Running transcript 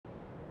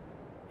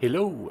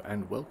Hello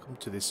and welcome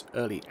to this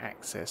early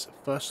access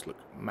first look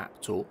map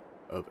tour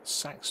of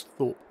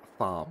Saxthorpe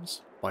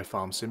Farms by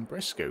FarmSim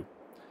Brisco.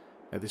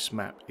 Now this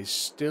map is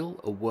still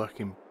a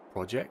working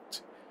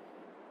project.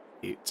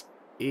 It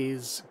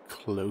is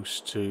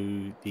close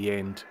to the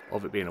end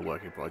of it being a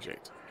working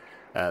project.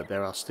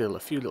 There are still a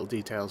few little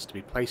details to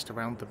be placed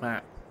around the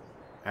map,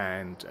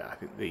 and I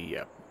think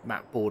the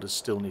map borders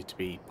still need to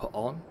be put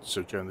on,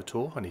 so during the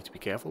tour I need to be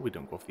careful we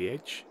don't go off the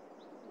edge.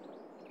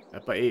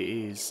 But it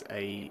is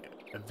a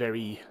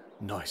very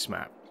nice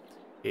map.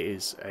 It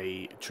is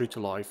a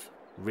true-to-life,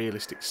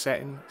 realistic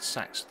setting.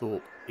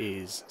 Saxthorpe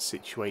is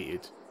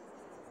situated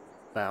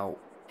about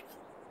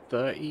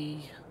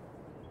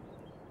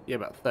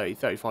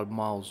 35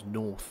 miles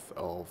north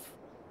of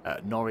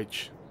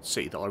Norwich, the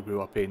city that I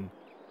grew up in.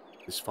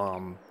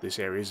 This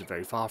area isn't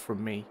very far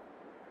from me,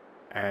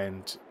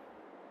 and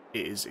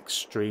it is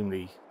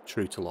extremely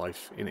true to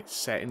life in its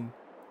setting,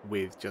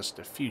 with just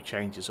a few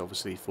changes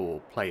obviously for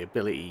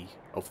playability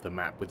of the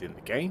map within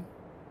the game.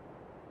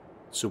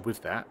 So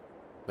with that,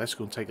 let's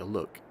go and take a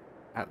look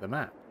at the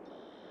map.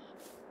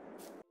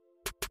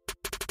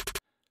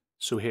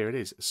 So here it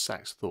is,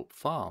 Saxthorpe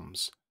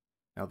Farms.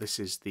 Now this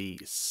is the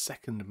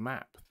second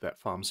map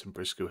that FarmSim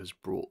Brisco has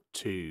brought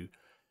to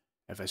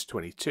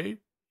FS22.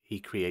 He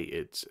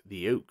created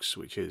the Oaks,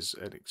 which is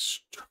an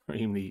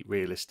extremely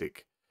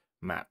realistic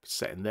map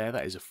set in there.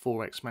 That is a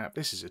 4x map.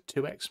 This is a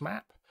 2x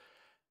map.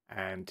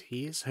 And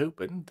he is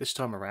hoping this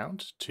time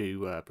around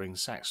to bring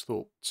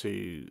Saxthorpe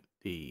to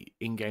the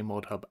in-game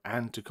mod hub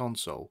and to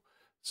console.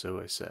 So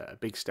it's a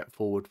big step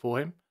forward for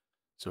him.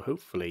 So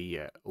hopefully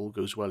all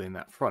goes well in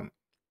that front.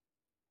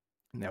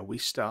 Now we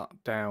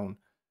start down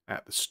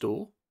at the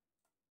store,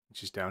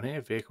 which is down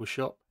here, vehicle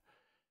shop.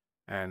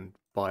 And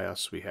by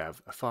us we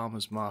have a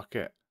farmer's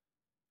market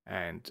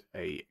and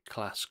a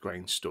class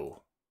grain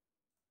store.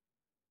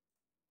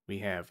 We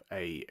have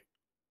a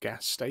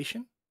gas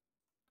station,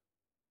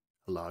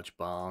 a large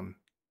barn.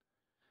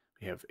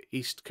 We have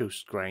East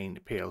Coast Grain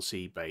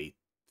PLC Bay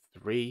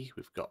 3.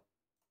 We've got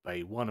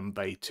Bay 1 and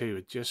Bay 2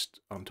 are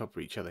just on top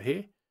of each other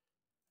here.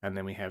 And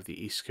then we have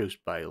the East Coast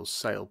Bales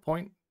sale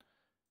point.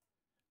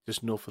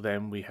 Just north of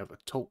them we have a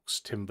Talks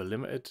Timber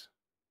Limited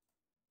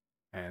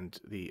and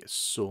the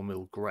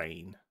Sawmill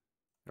Grain.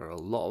 There are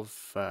a lot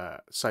of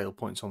sale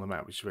points on the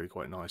map, which is really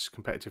quite nice.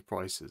 Competitive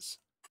prices.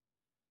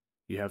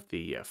 You have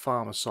the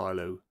farmer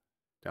silo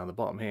down the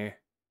bottom here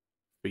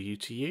for you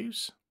to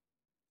use.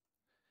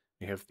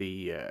 We have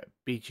the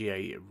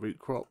BGA root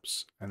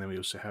crops, and then we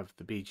also have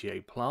the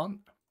BGA plant,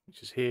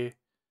 which is here. And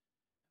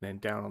then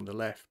down on the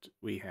left,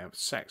 we have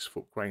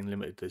Saxthorpe Grain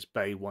Limited. There's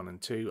Bay 1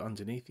 and 2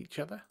 underneath each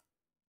other.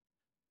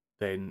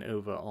 Then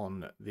over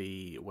on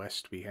the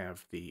west, we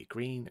have the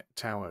Green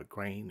Tower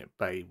Grain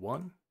Bay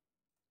 1.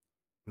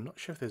 I'm not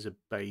sure if there's a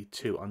Bay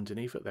 2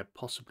 underneath it. There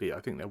possibly,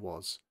 I think there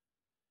was.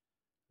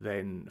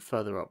 Then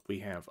further up, we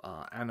have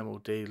our animal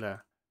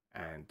dealer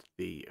and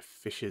the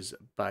Fisher's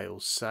Bale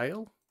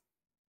sale.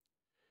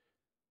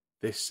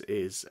 This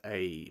is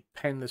a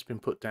pen that's been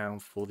put down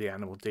for the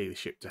animal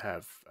dealership to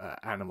have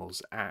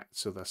animals at,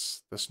 so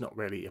that's not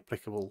really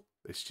applicable.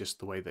 It's just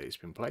the way that it's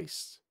been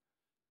placed.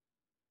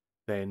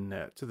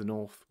 Then to the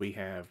north we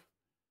have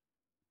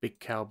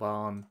Big Cow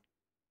Barn,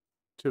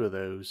 2 of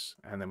those,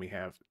 and then we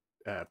have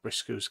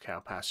Brisco's Cow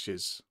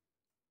Pastures,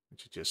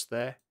 which are just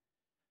there,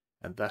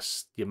 and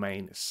that's your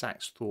main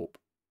Saxthorpe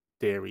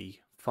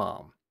dairy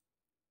farm.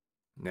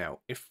 Now,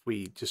 if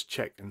we just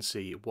check and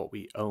see what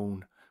we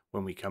own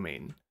when we come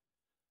in.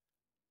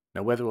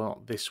 Now, whether or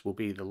not this will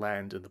be the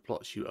land and the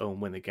plots you own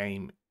when the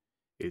game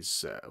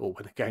is,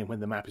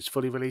 when the map is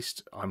fully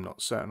released, I'm not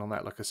certain on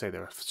that. Like I say,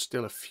 there are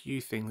still a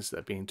few things that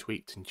are being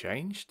tweaked and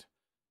changed.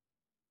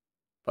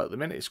 But at the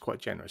minute, it's quite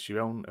generous. You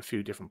own a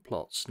few different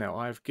plots. Now,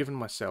 I've given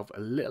myself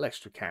a little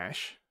extra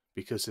cash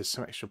because there's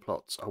some extra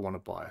plots I want to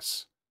buy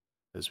us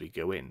as we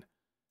go in.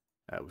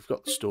 We've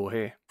got the store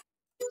here.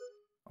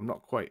 I'm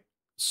not quite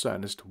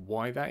certain as to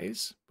why that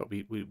is, but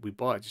we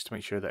buy it just to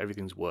make sure that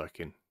everything's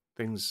working.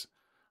 Things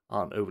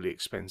aren't overly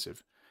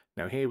expensive.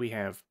 Now here we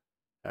have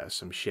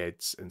some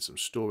sheds and some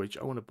storage.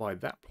 I want to buy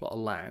that plot of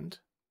land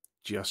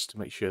just to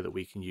make sure that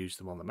we can use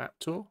them on the map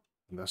tour,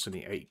 and that's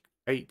only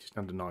just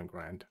under 9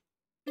 grand.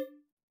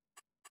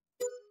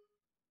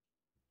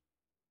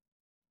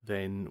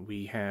 Then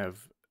we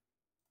have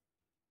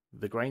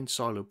the grain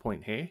silo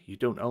point here. You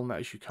don't own that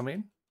as you come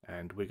in,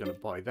 and we're going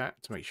to buy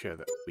that to make sure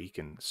that we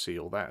can see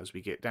all that as we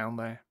get down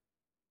there.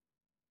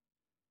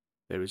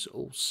 There is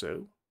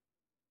also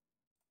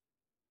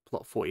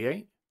plot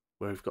 48,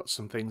 where we've got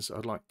some things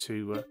I'd like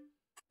to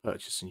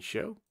purchase and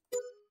show.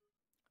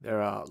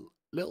 There are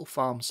little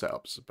farm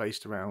setups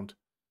based around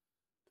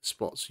the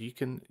spot, so you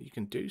can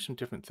do some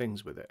different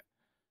things with it.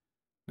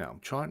 Now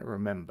I'm trying to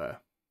remember.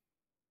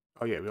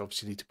 Oh yeah, we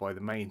obviously need to buy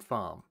the main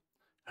farm.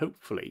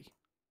 Hopefully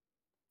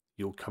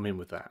you'll come in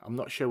with that. I'm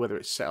not sure whether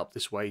it's set up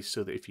this way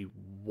so that if you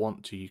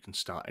want to, you can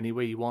start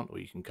anywhere you want, or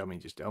you can come in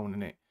just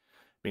owning it.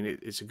 I mean,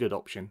 it's a good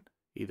option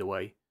either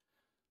way.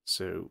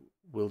 So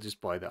we'll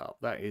just buy that up.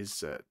 That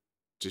is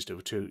just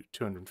over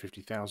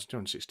 250,000,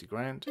 260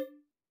 grand.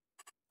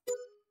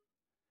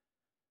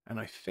 And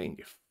I think,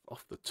 if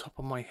off the top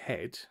of my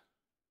head,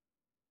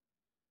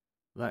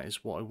 that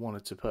is what I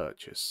wanted to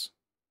purchase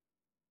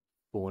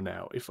for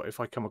now. If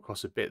I come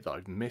across a bit that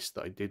I've missed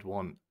that I did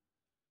want,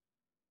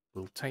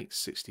 we'll take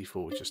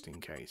 64 just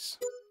in case.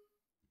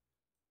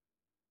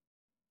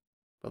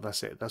 But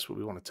that's it. That's what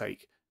we want to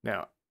take.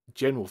 Now,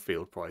 general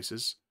field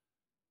prices,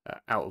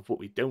 out of what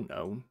we don't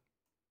own,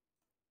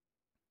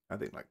 I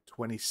think like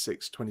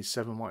 26,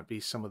 27 might be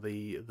some of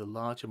the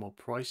larger, more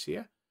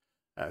pricier.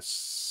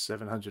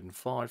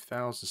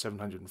 705,000,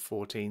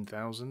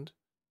 714,000.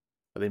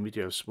 But then we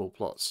do have small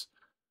plots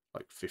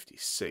like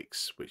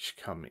 56, which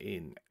come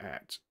in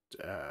at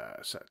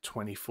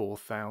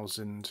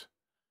 24,000.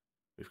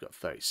 We've got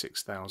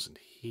 36,000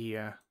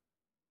 here.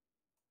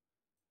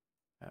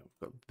 We've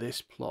got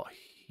this plot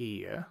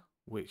here,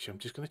 which I'm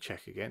just going to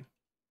check again.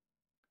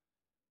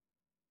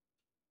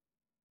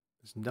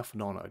 There's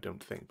nothing on it, I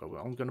don't think, but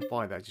I'm going to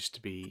buy that just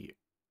to be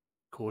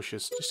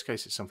cautious, just in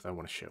case it's something I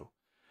want to show.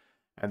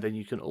 And then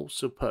you can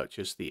also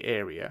purchase the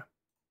area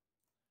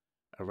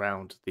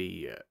around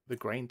the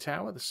grain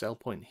tower, the sell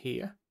point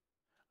here.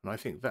 And I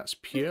think that's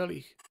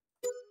purely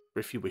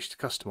if you wish to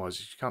customize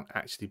it. You can't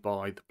actually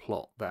buy the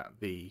plot that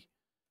the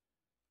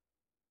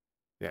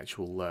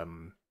actual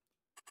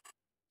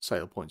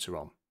sale points are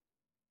on.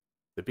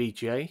 The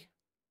BGA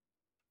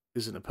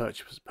isn't a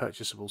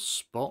purchasable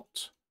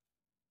spot,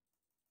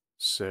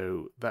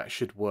 so that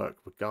should work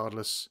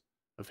regardless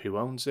of who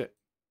owns it.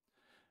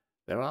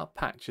 There are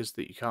patches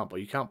that you can't buy.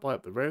 You can't buy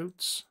up the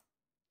roads.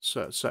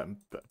 Certain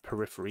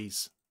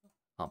peripheries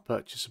aren't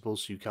purchasable,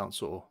 so you can't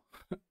sort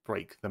of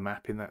break the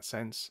map in that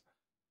sense.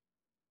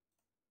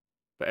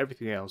 But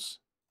everything else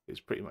is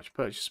pretty much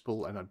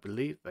purchasable, and I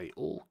believe they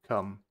all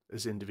come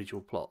as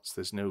individual plots.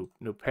 There's no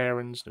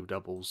pairings, no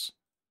doubles.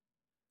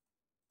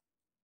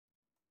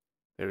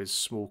 There is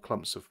small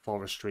clumps of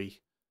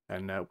forestry,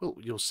 and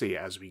you'll see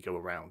it as we go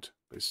around.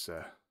 It's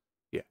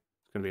yeah,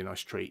 it's going to be a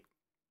nice treat.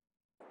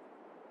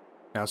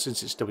 Now,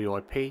 since it's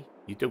WIP,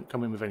 you don't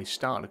come in with any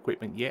starting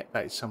equipment yet.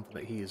 That is something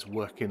that he is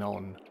working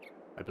on,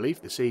 I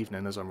believe, this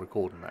evening as I'm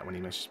recording that. When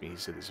he messaged me, he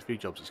said there's a few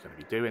jobs he's going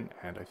to be doing,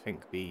 and I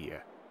think the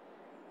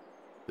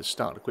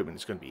starting equipment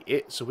is going to be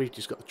it. So we've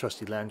just got the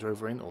trusty Land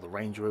Rover in, or the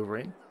Range Rover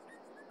in.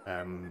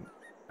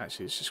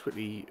 Actually, let's just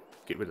quickly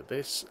get rid of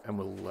this, and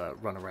we'll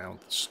run around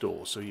the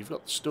store. So you've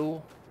got the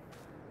store.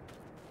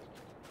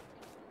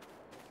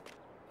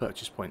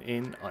 Purchase point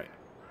in.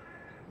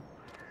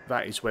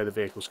 That is where the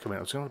vehicles come in.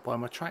 I was going to buy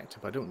my tractor,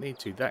 but I don't need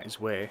to. That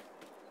is where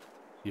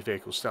your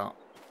vehicles start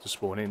to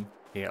spawn in.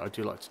 Yeah, I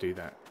do like to do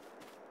that.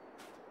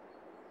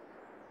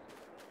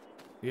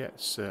 Yeah,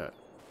 it's a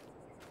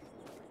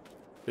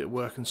bit of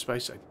working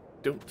space. I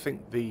don't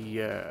think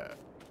there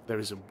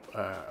is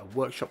a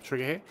workshop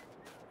trigger here.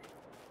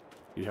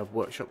 You have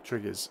workshop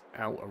triggers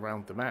out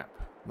around the map,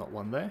 not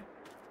one there.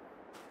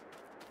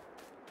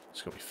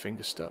 It's got my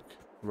finger stuck.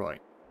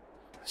 Right.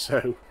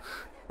 So,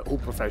 all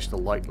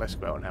professional like, let's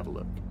go out and have a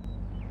look.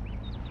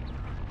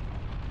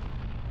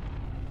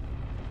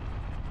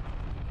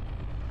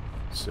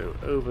 So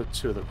over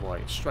to the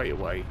right, straight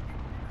away.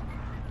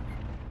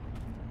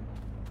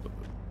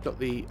 Got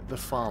the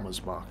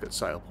farmer's market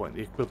sale point,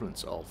 the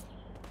equivalent of.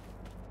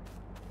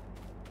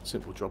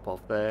 Simple drop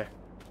off there.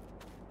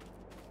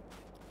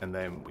 And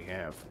then we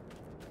have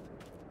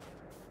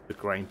the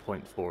grain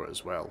point for it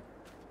as well,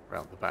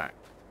 around the back.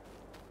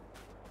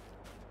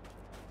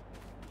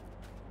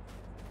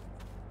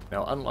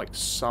 Now, unlike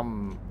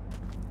some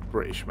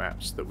British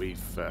maps that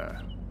we've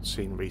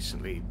seen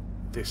recently,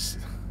 this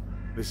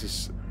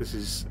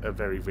is a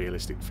very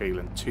realistic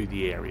feeling to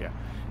the area.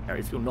 Now,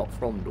 if you're not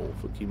from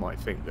Norfolk, you might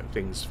think that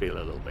things feel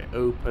a little bit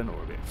open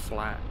or a bit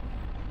flat.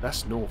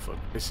 That's Norfolk.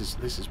 This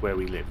is where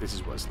we live. This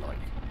is what it's like.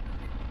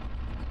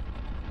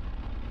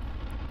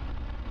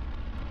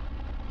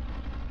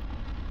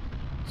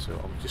 So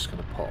I'm just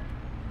going to pop.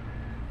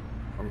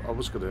 I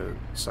was going to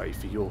say,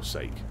 for your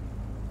sake,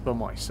 for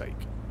my sake,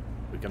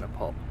 we're going to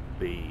pop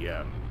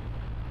the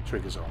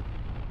triggers on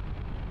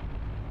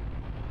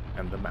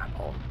and the map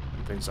on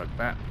and things like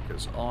that,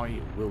 because I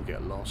will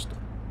get lost.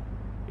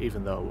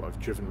 Even though I've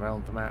driven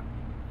around the map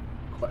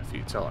quite a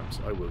few times,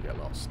 I will get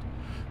lost.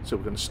 So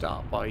we're going to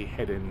start by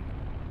heading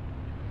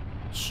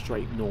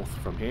straight north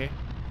from here,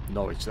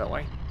 Norwich that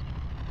way,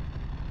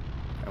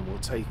 and we'll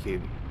take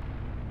in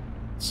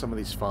some of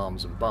these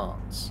farms and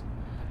barns.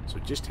 So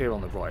just here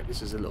on the right,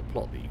 this is a little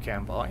plot that you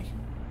can buy.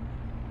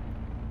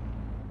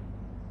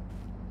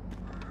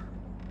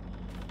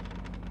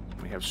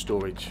 We have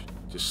storage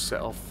just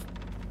set off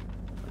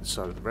at the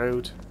side of the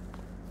road.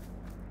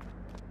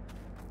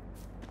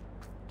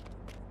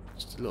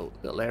 Just a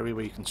little area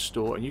where you can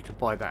store, and you can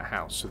buy that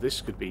house. So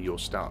this could be your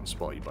starting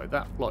spot. You buy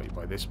that plot, you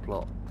buy this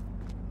plot,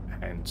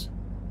 and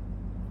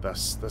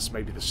that's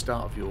maybe the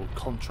start of your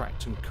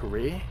contracting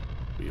career.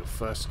 Your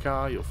first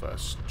car, your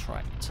first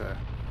tractor,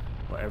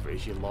 whatever it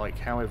is you like,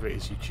 however it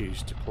is you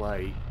choose to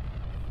play,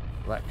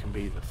 that can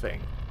be the thing.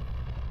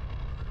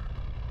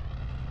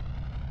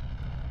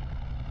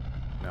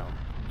 Now,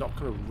 I'm not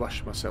going to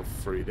rush myself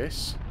through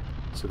this,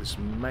 so this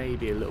may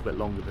be a little bit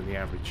longer than the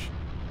average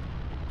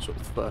sort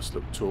of first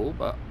look tour,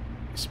 but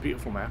it's a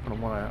beautiful map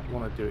and I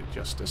want to do it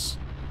justice.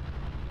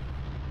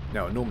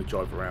 Now, I normally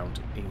drive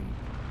around in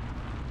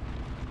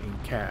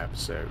cab,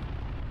 so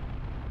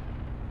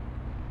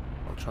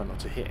I'll try not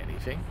to hit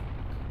anything.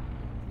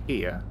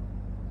 Here,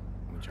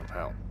 let me jump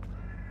out.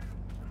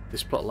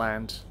 This plot of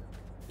land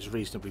is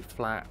reasonably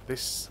flat.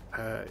 This,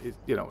 is,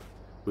 you know,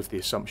 with the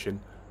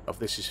assumption of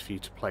this is for you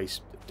to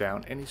place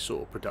down any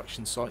sort of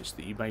production sites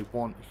that you may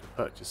want. You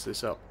can purchase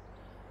this up,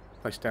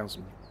 place down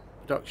some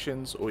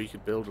productions, or you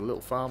could build a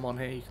little farm on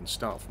here. You can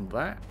start from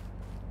that.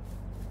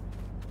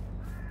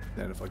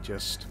 Then if I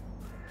just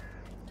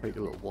take a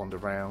little wander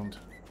around,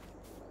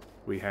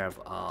 we have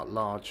our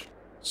large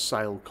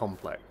sale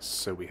complex.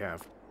 So we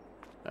have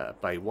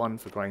Bay 1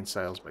 for grain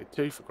sales, Bay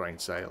 2 for grain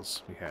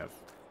sales. We have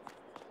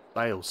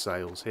bale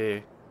sales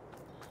here,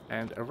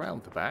 and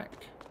around the back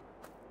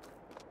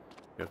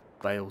we have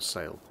bale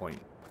sale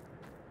point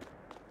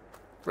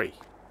 3.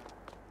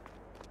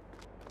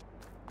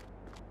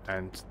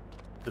 And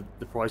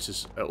the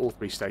prices at all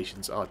 3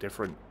 stations are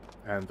different,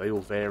 and they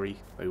all vary,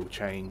 they all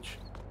change,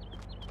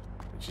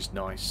 which is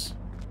nice.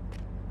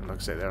 And like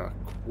I said, there are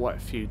quite a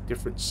few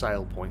different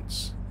sale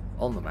points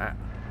on the map,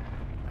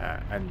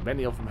 and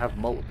many of them have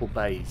multiple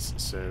bays,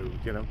 so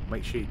you know,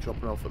 make sure you're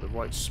dropping off at the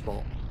right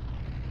spot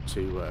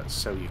to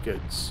sell your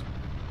goods.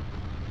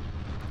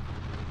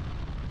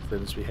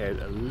 Then as we head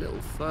a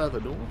little further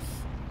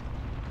north,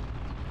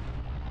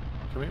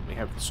 come in, we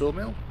have the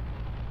sawmill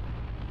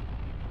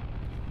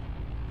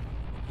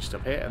just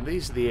up here, and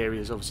these are the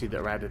areas obviously that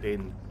are added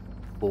in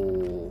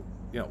for,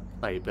 you know,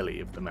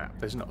 playability of the map.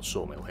 There's not a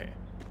sawmill here.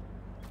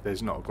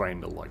 There's not a grain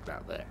mill like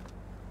that there.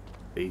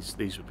 These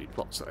would be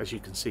plots, as you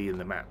can see in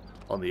the map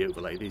on the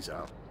overlay. These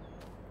are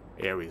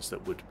areas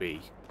that would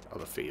be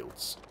other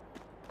fields.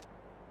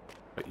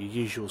 But your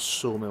usual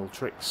sawmill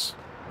tricks,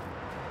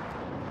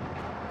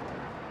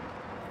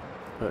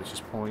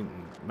 purchase point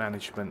and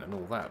management and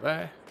all that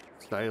there,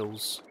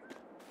 sales,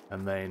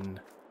 and then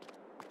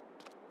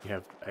you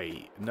have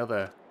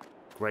another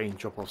grain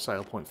drop-off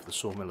sale point for the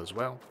sawmill as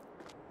well.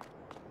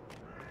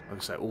 Like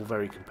I say, all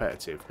very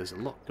competitive. There's a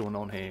lot going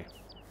on here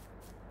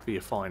for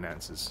your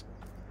finances.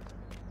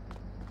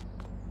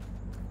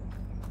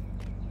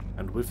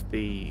 And with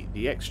the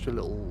extra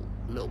little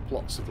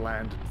plots of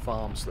land and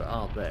farms that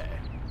are there,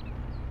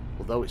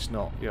 although it's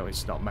not, you know,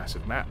 it's not a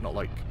massive map, not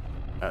like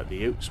the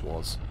DEUTZ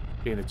was,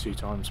 being a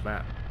 2x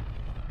map,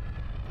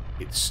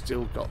 it's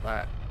still got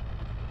that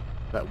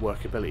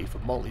workability for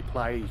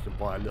multiplayer. You can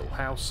buy a little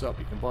house up,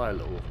 you can buy a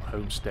little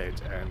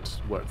homestead and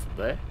work from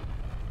there.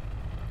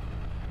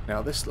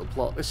 Now this little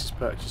plot, this is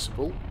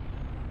purchasable,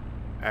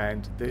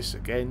 and this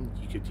again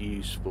you could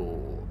use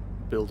for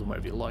building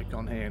whatever you like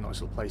on here.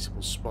 Nice little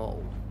placeable spot,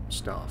 or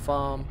start a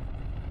farm.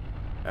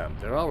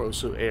 There are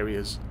also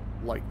areas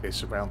like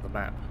this around the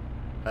map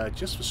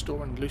just for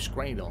storing loose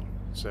grain on,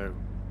 so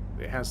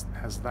it has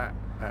that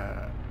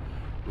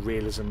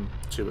realism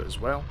to it as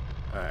well.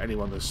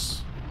 Anyone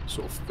that's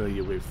sort of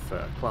familiar with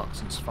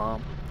Clarkson's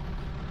farm,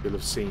 you'll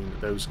have seen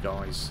those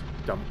guys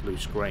dump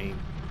loose grain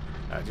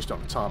just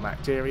on a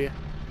tarmacked area.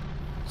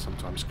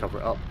 Sometimes cover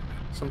it up,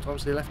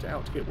 sometimes they left it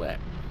out to get wet.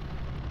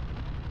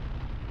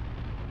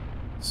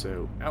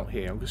 So out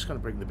here, I'm just going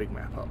to bring the big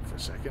map up for a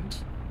second.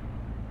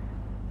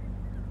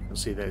 You'll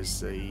see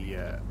there's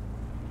a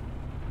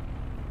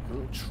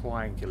little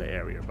triangular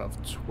area above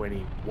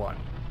 21.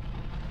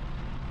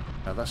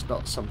 Now that's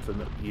not something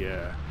that you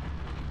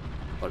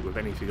like with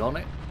anything on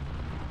it.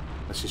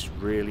 That's just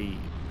really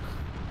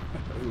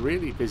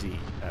busy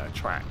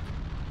track.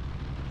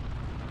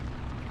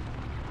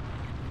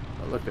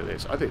 But look at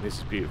this. I think this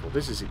is beautiful.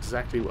 This is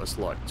exactly what it's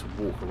like to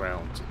walk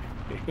around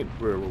in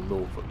rural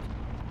Norfolk,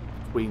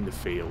 between the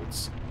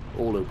fields,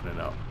 all opening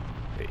up.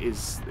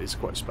 It's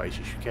quite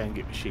spacious. You can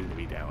get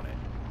machinery down it.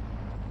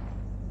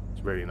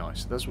 It's really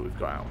nice. That's what we've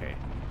got out here.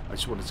 I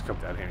just wanted to come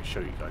down here and show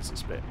you guys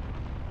this bit.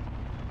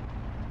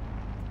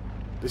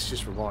 This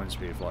just reminds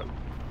me of like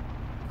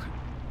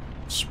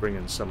spring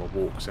and summer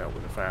walks out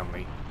with the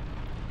family.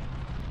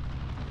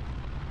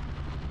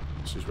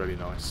 This is really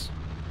nice.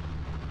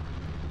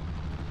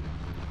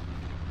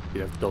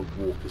 You have dog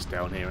walkers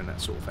down here and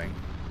that sort of thing.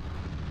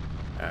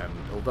 And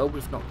although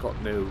we've not got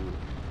no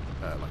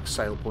like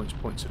sale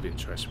points of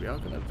interest, we are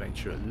going to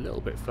venture a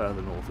little bit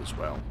further north as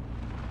well.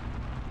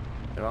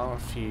 There are a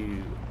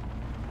few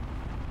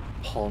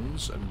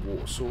ponds and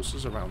water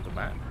sources around the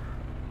map.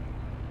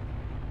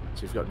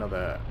 So you've got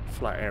another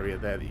flat area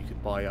there that you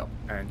could buy up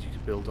and you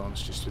could build on.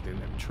 It's just within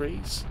them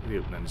trees. The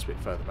open end is a bit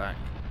further back.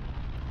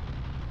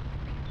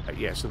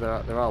 Yeah, so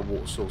there are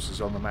water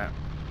sources on the map.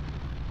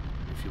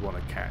 If you want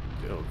to catch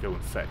or go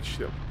and fetch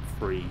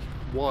free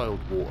wild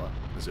water,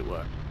 as it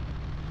were.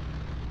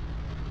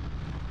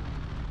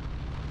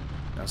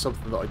 Now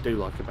something that I do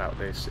like about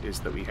this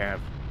is that we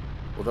have,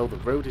 although the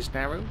road is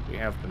narrow, we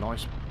have the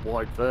nice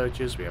wide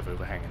verges, we have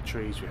overhanging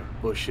trees, we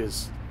have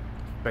bushes,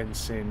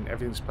 fencing,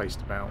 everything's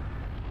placed about.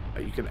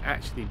 You can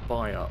actually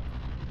buy up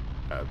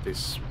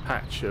this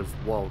patch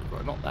of wild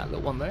grass, not that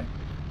little one there,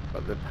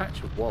 but the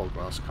patch of wild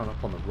grass coming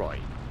up on the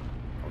right.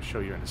 I'll show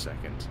you in a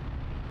second.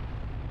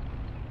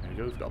 we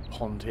go, we've got a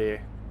pond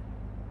here.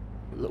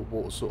 A little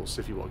water source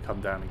if you want to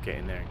come down and get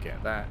in there and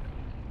get that.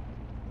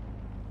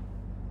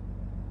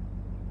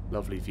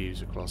 Lovely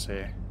views across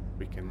here.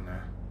 We can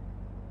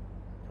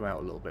come out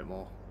a little bit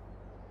more.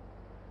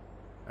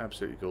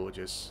 Absolutely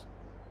gorgeous.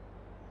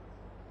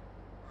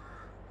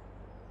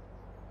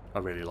 I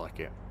really like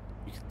it.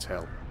 You can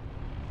tell.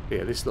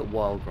 Yeah, this little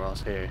wild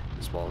grass here,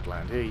 this wild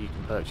land here, you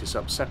can purchase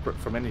up separate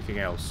from anything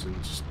else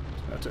and just,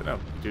 I don't know,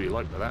 do you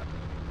like with that?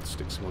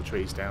 Stick some more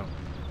trees down.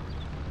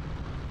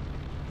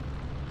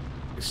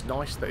 It's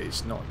nice that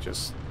it's not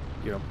just,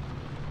 you know,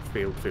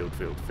 field, field,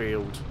 field,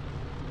 field.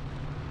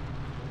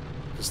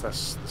 Because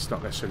that's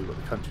not necessarily what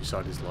the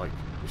countryside is like.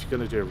 If you're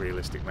going to do a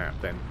realistic map,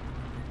 then,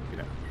 you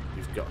know,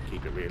 you've got to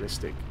keep it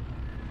realistic.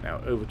 Now,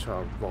 over to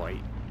our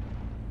right,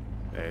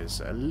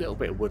 there's a little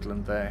bit of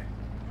woodland there,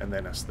 and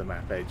then that's the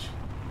map edge.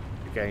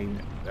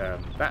 Again,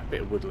 that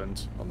bit of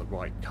woodland on the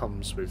right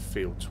comes with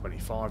field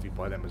 25. You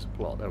buy them as a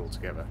plot, they're all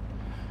together.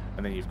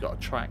 And then you've got a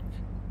track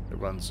that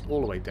runs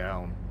all the way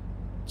down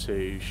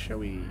to, shall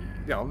we...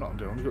 No, I'm not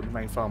doing. I'm going to go to the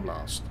main farm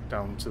last.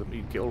 Down to the,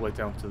 you get all the way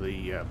down to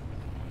the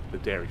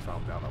dairy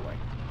farm down that way.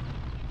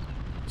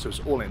 So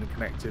it's all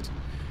interconnected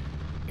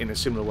in a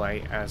similar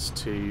way as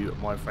to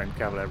my friend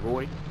Cavalier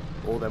Roy.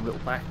 All them little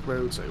back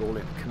roads, they all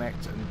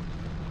interconnect, and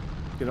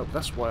you know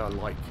that's why I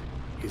like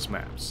his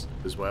maps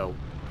as well,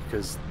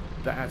 because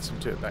that adds some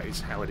to it. That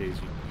is how it is.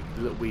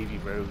 You little weavy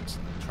roads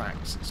and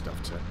tracks and stuff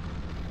to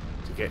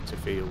get to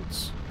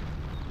fields.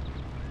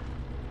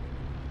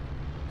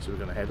 So we're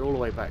going to head all the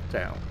way back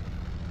down,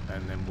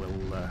 and then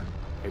we'll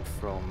head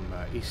from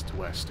east to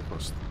west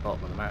across the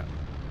bottom of the map,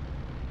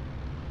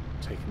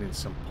 taking in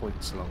some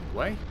points along the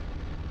way.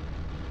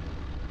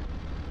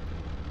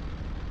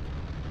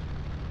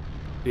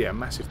 Yeah,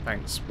 massive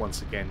thanks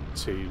once again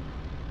to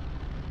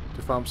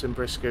Farm Sim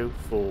Brisco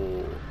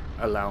for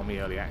allowing me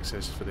early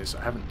access for this.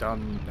 I haven't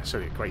done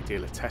necessarily a great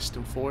deal of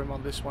testing for him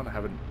on this one. I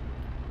haven't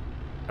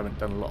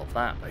done a lot of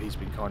that, but he's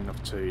been kind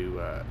enough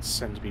to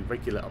send me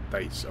regular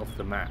updates of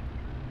the map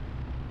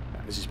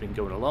as he's been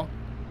going along.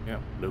 You know,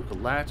 local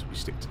lad, we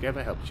stick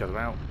together, help each other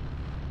out.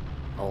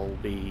 I'll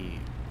be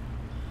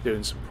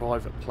doing some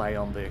private play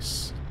on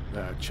this,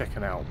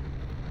 checking out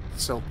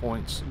sell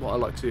points. What I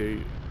like to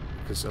do,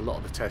 because a lot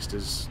of the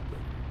testers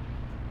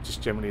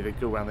just generally they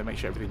go around, they make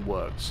sure everything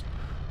works.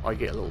 I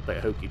get a little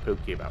bit hokey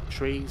pokey about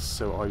trees,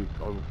 so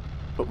I'll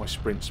put my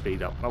sprint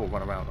speed up and I will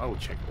run around. I will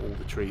check all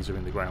the trees are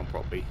in the ground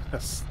properly.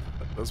 That's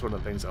one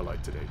of the things I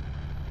like to do.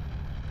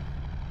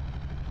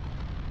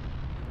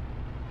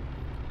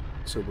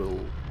 So we'll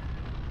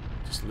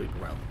just loop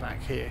around the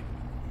back here.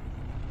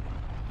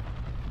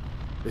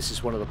 This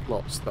is one of the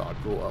plots that I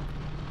brought up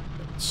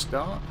at the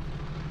start,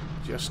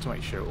 just to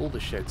make sure all the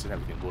sheds and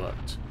everything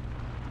worked.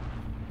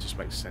 It just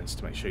makes sense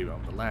to make sure you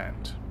own the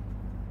land.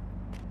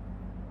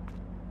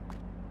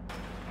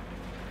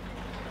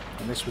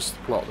 And this was the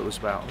plot that was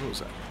about, what was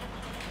that,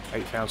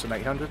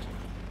 8,800?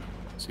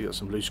 So you got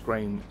some loose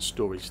grain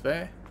storage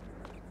there.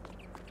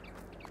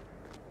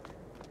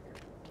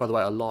 By the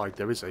way, I lied,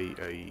 there is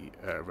a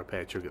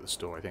repair truck at the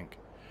store, I think.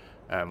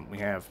 We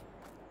have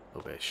a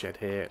little bit of shed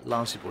here,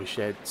 Lancy Boy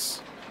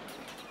sheds.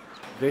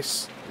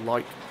 This,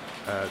 like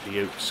the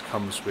DEUTZ,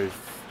 comes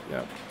with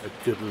a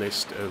good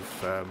list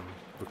of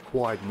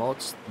required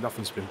mods.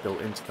 Nothing's been built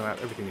into the map,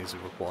 everything is a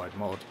required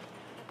mod.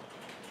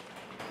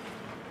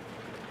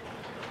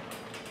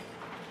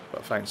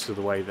 But thanks to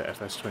the way that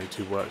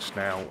FS22 works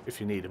now, if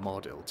you need a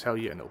mod it'll tell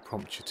you and it'll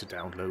prompt you to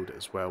download it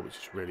as well, which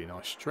is a really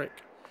nice trick.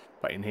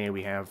 But in here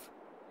we have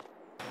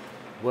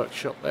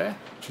workshop there,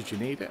 should you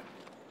need it.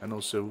 And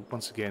also,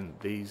 once again,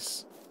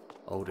 these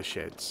older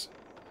sheds,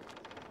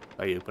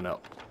 they open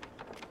up.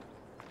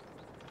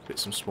 Fit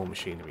some small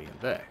machinery in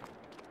there.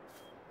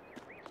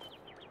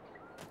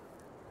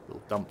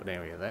 Little dumping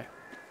area there.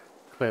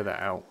 Clear that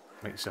out,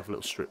 make yourself a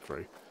little strip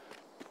through.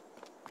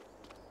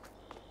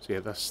 So yeah,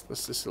 that's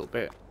this little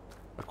bit.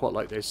 I quite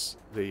like this.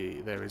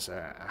 There is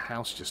a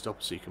house just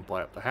opposite. You can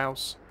buy up the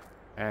house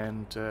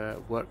and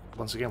work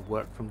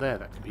from there.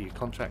 That can be a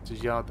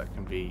contractor's yard. That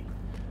can be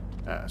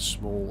a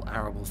small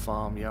arable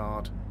farm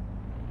yard,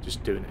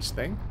 just doing its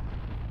thing.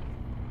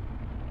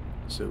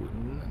 So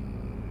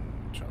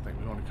I'm trying to think.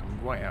 We want to come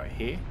right out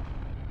here.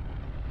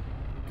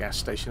 Gas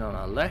station on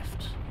our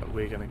left, but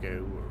we're going to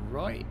go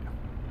right.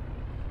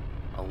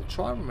 I'll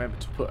try and remember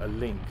to put a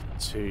link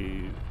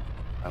to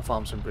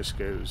Farm Sim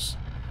Brisco's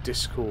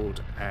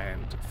Discord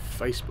and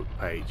Facebook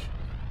page,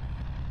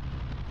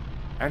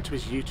 and to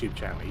his YouTube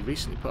channel. He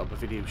recently put up a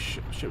video,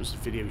 shows a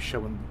video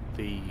showing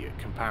the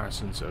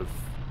comparisons of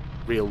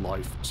real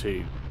life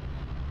to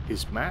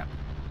his map.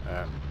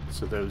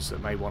 So those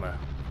that may want to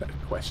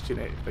question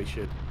it, if they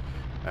should,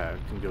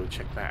 can go and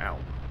check that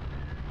out.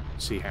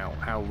 See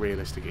how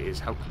realistic it is,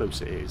 how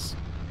close it is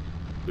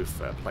with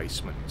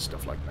placement and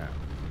stuff like that.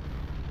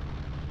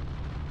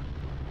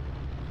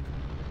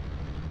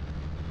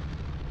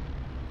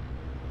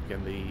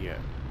 Again,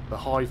 the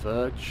high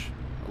verge,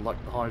 I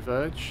like the high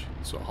verge,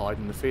 sort of hide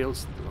in the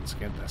fields. Once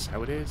again, that's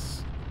how it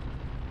is.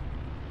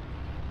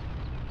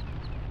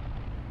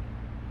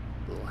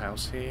 little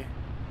house here.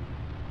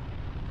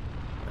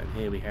 And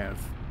here we have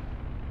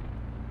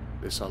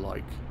this I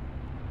like.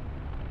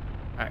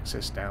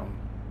 Access down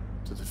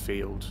to the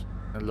field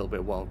and a little bit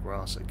of wild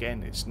grass.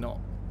 Again, it's not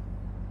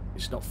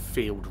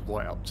field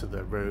right up to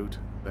the road.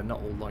 They're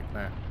not all like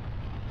that.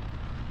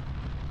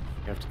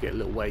 You have to get a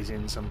little ways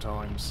in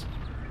sometimes.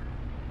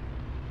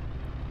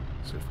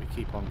 So if we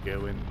keep on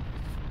going,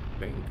 I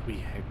think we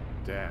head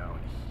down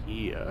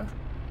here.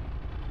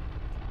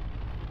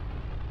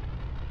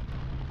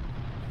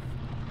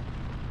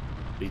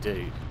 We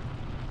do.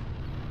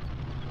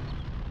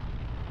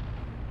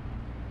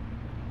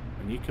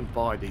 And you can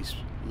buy these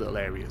little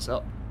areas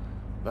up.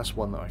 That's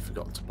one that I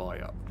forgot to buy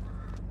up.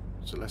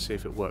 So let's see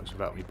if it works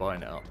without me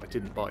buying it up. I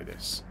didn't buy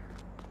this.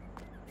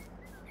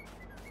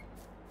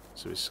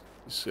 So it's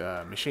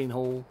machine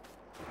hall.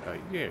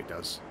 Yeah, it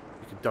does.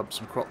 You can dump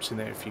some crops in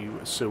there if you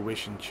so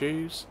wish and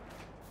choose.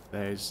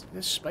 There's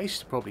space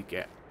to probably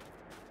get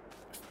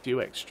a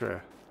few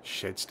extra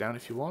sheds down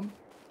if you want.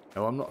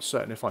 Now I'm not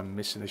certain if I'm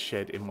missing a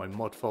shed in my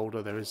mod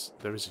folder. There is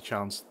a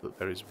chance that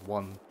there is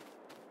one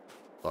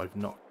that I've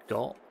not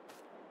got.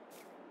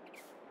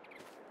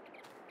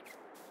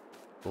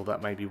 Or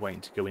that may be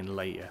waiting to go in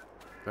later.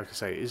 Like I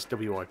say, it is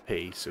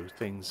WIP, so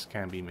things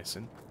can be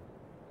missing.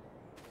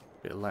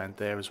 Bit of land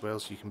there as well,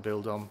 so you can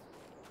build on.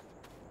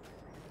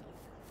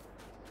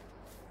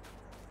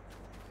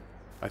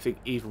 I think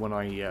even when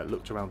I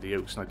looked around the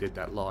oaks and I did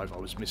that live, I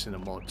was missing a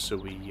mod, so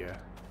we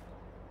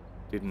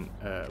didn't.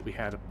 We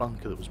had a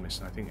bunker that was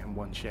missing, I think, and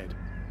one shed.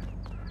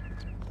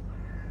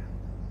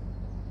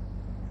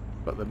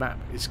 But the map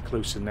is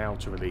closer now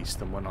to release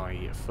than when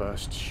I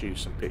first shoot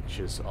some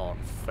pictures on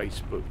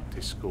Facebook,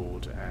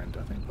 Discord, and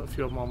I think put a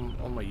few of them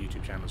on my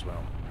YouTube channel as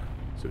well.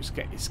 So it's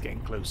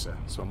getting closer.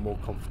 So I'm more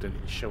confident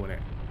in showing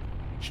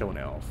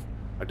it off.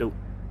 I don't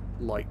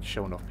like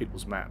showing off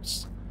people's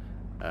maps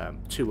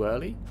too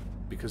early,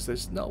 because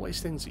there's not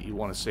always things that you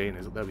want to see, and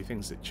there'll be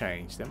things that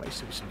change. There may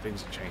still be some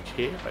things that change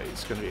here, but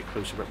it's going to be a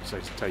closer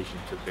representation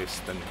to this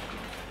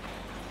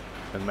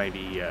than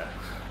maybe a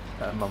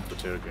month or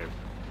two ago.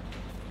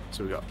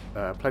 So we've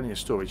got plenty of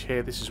storage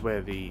here. This is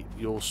where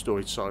your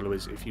storage silo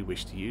is if you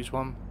wish to use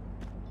one.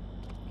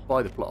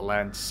 Buy the plot of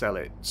land, sell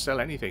it, sell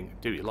anything,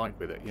 do what you like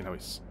with it. You know,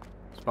 it's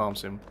farm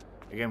sim.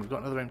 Again, we've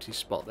got another empty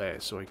spot there,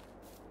 so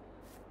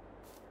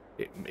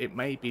it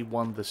may be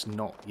one that's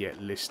not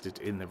yet listed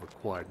in the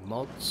required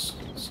mods.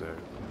 So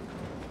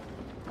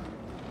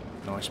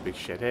nice big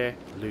shed here,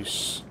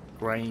 loose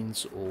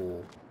grains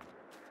or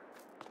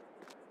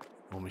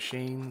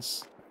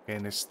machines.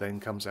 Again, this then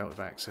comes out with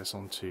access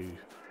onto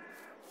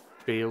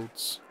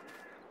fields.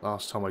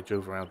 Last time I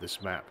drove around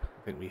this map,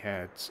 I think we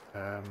had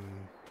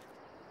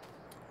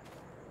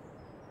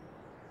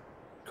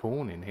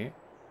corn in here.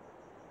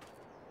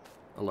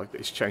 I like that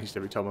it's changed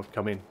every time I've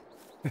come in.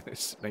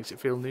 It makes it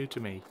feel new to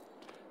me.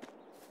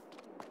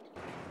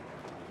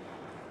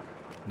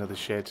 Another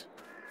shed.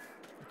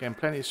 Again,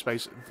 plenty of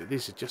space.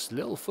 These are just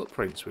little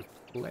footprints with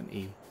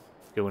plenty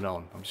going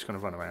on. I'm just going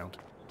to run around.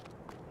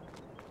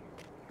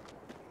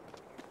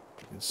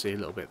 You can see a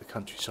little bit of the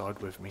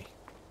countryside with me.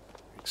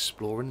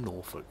 Exploring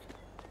Norfolk.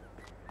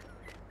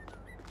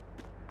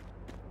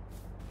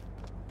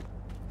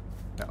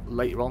 Now,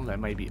 later on there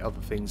may be other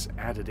things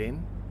added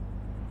in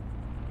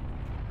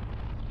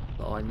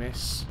that I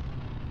miss.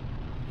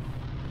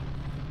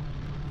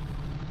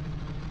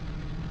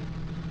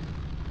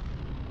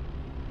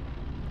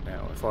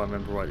 Now, if I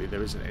remember rightly,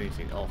 there isn't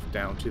anything off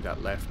down to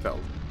that left.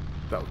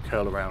 That'll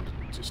curl around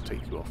and just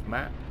take you off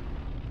map.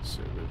 So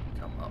we'll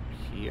come up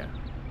here.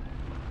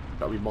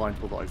 But be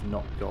mindful that I've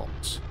not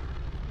got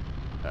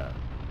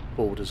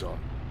borders on.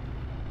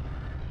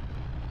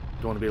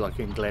 Don't want to be like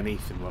in Glen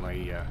Ethan when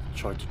I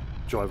tried to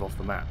drive off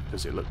the map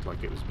because it looked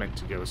like it was meant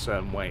to go a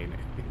certain way and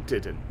it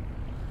didn't.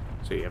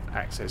 So you have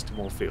access to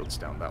more fields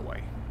down that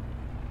way.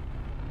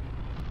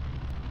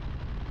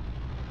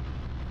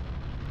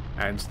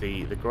 And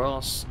the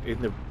grass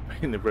in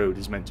the road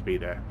is meant to be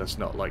there. That's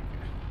not like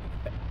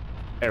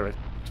error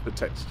for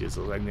textures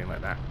or anything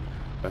like that.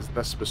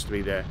 That's supposed to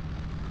be there.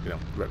 You know,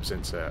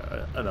 represents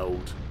an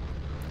old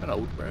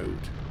road.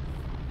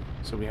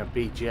 So we have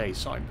BGA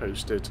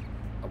signposted.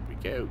 Up we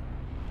go.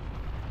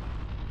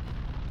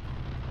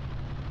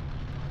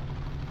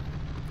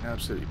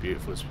 Absolutely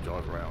beautiful as we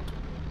drive around.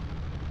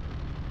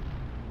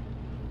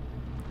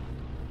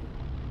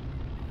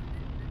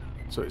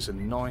 So it's a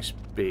nice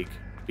big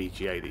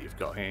BGA that you've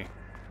got here.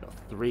 Got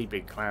 3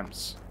 big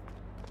clamps.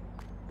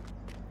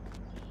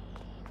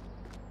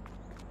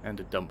 And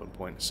a dumping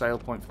point. A sale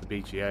point for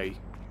the BGA.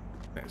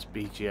 That's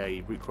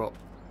BGA root crop.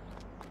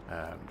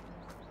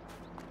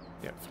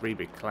 Yeah, 3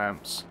 big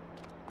clamps.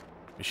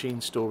 Machine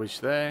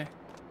storage there.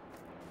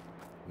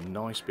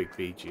 Nice big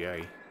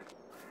BGA.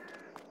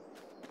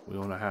 We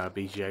all know how a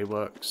BGA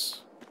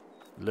works.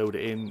 Load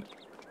it in.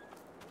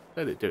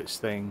 Let it do its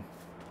thing.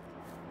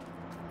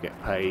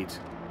 Get paid.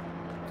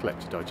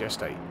 Collect your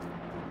digestate.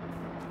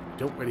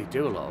 Don't really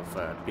do a lot of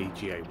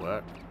BGA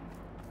work.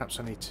 Perhaps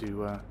I need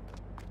to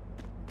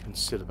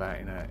consider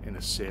that in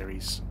a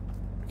series.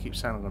 keep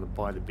saying I'm going to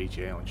buy the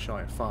BGA on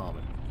Shire Farm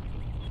and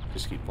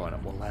just keep buying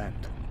up more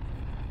land.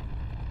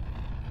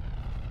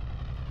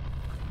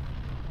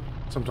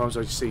 Sometimes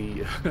I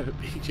see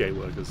BGA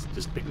workers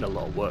just being a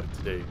lot of work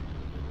to do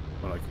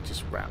when I can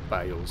just wrap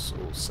bales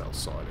or sell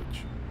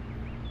silage.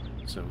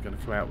 So we're going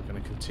to come out, we're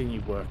going to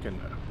continue working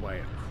our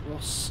way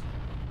across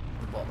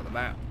the bottom of the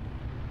map.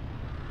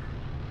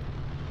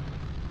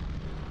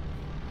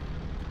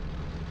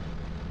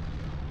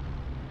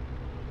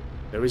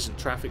 There isn't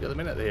traffic at the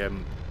minute. The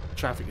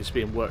traffic is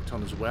being worked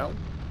on as well.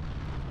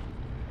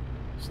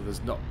 So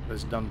there's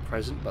none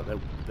present, but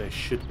there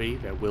should be,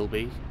 there will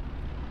be.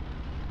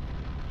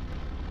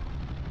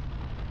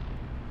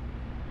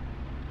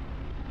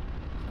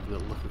 Have a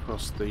little look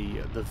across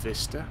the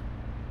vista.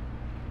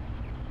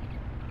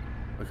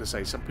 Like I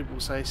say, some people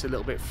say it's a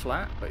little bit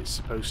flat, but it's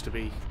supposed to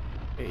be.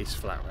 It is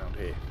flat around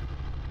here.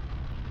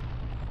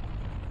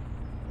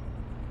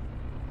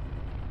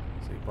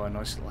 So you buy a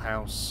nice little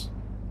house.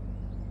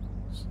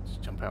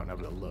 Just jump out and have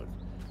a little look.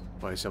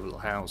 Buy yourself a little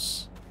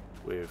house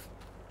with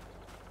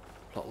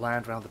plot of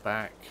land around the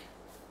back.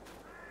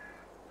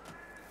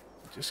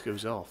 It just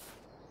goes off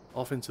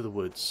into the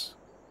woods.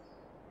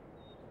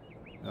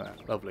 Ah,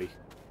 lovely.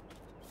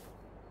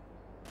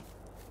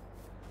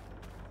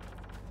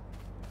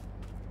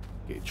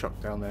 Get your truck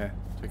down there,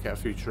 take out a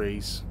few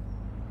trees,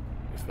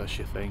 if that's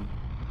your thing.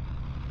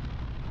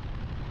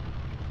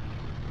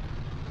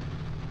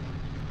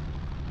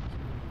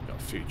 Got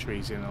a few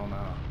trees in on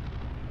our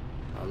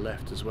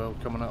left as well,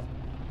 coming up.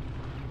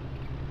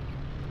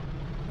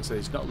 And so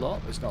there's not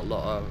a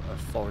lot of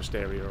forest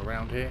area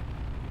around here.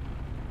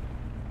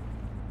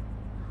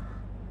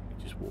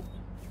 You just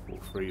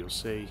walk through, you'll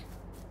see.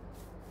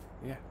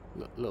 Yeah,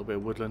 a little bit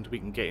of woodland. We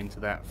can get into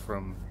that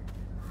from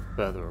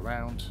further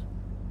around.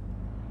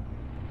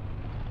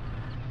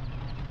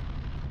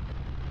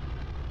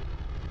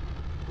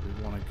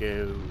 We want to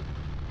go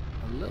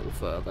a little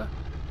further.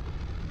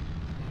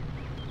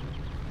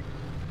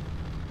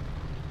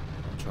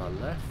 Try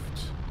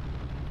left.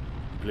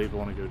 I believe I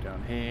want to go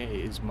down here.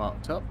 It is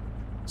marked up.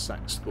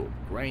 Saxthorpe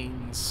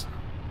Grains.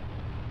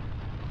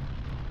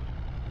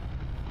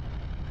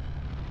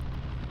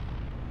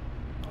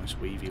 Nice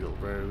weavy little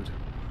road.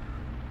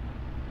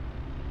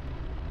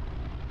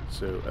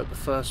 So at the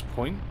first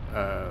point,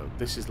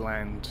 this is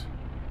land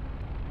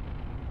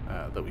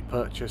that we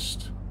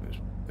purchased.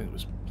 I think it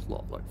was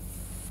plot like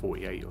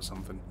 48 or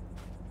something.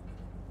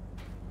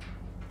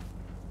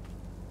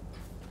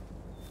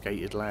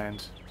 Gated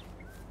land.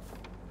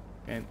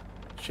 And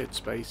shed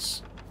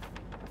space.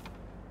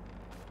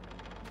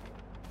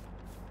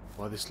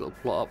 Buy this little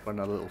plot up,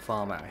 another little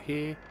farm out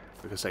here.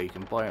 Like I say, you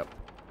can buy up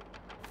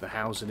the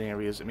housing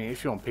areas. I mean,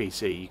 if you're on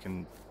PC, you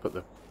can put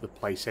the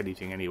place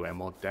anything anywhere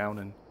mod down,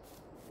 and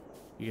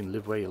you can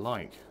live where you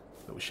like.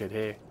 Little shed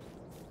here,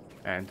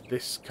 and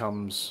this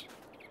comes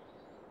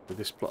with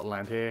this plot of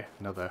land here.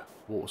 Another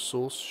water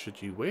source,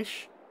 should you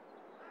wish.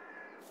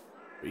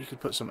 But you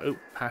could put some oak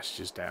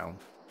pastures down.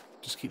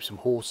 Just keep some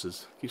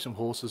horses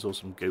or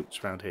some goats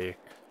around here,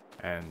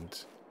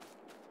 and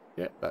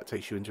yeah, that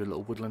takes you into a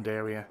little woodland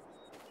area.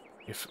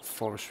 If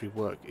forestry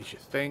work is your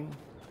thing,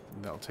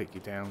 that'll take you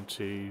down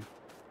to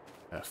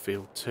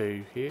field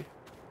 2 here.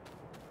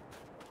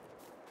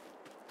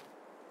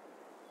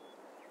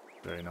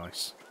 Very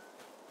nice.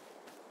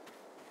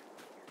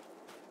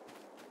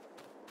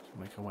 So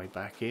make our way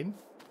back in.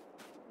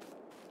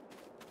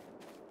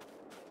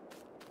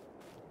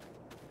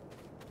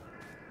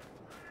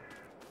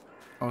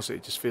 Honestly,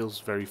 it just feels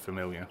very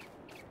familiar.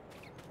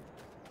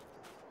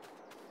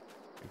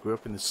 I grew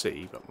up in the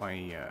city, but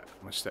my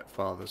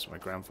my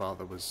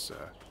grandfather was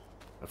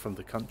from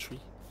the country.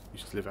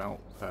 Used to live out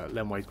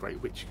Lenway,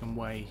 Great Witchcombe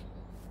Way.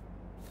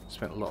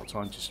 Spent a lot of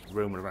time just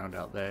roaming around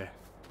out there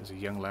as a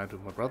young lad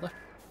with my brother.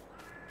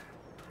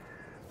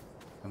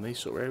 And these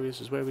sort of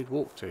areas is where we'd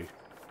walk to.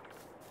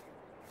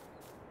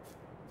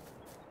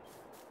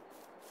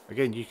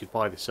 Again, you could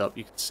buy this up,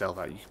 you could sell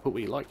that, you could put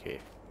what you like here.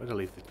 Where do I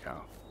leave the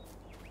car?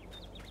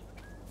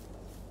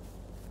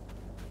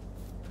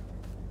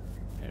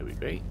 There we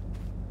be.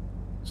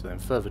 So then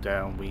further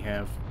down we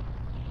have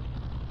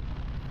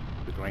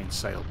the grain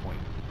sale point.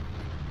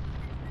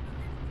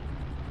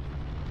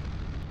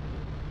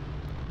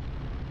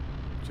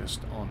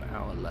 Just on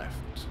our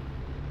left.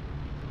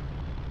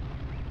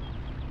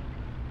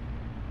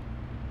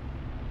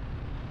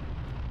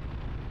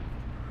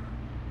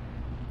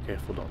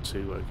 Careful not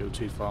to go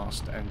too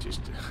fast and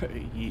just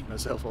yeet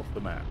myself off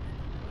the map.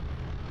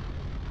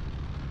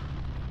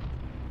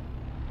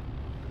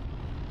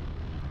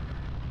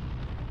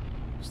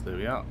 So there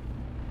we are.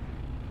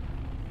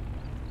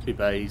 2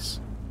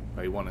 bays,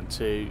 bay 1 and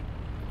 2.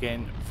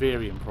 Again,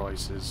 varying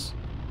prices.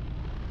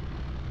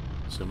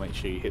 So make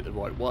sure you hit the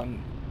right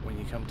one when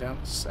you come down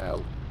to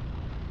sell.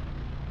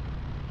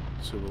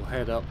 So we'll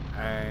head up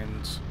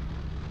and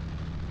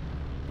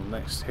we'll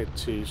next head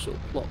to sort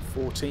of plot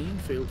 14,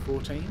 field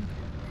 14,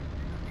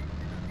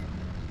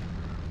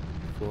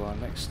 for our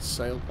next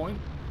sale point.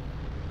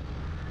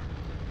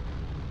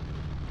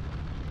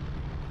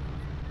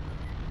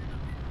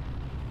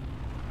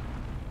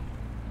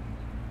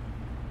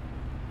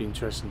 Be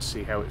interesting to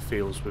see how it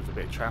feels with a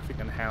bit of traffic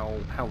and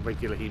how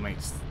regular he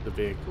makes the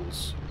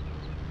vehicles.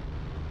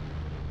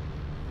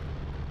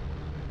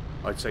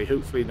 I'd say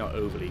hopefully not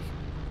overly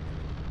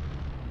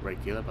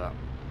regular, but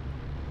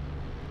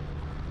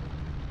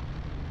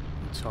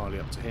entirely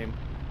up to him.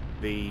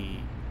 The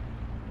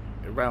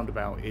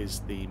roundabout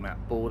is the map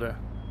border.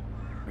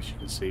 As you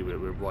can see, we're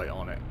right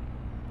on it,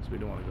 so we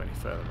don't want to go any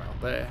further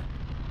out there.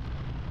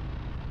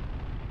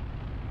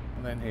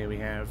 And then here we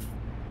have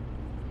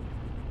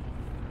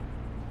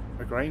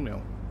a grain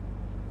mill,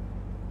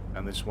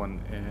 and this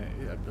one,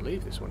 I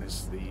believe this one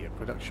is the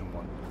production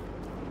one.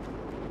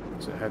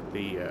 So it had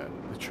the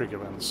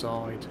trigger around the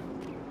side,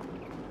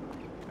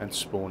 and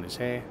spawn is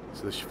here.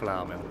 So this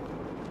flour mill.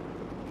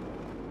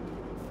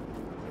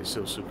 It's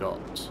also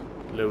got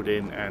load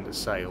in and a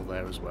sale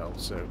there as well.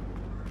 So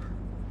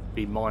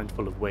be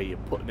mindful of where you're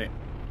putting it.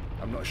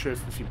 I'm not sure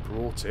if you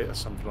brought it, that's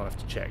something I'll have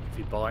to check. If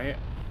you buy it,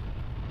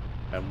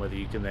 and whether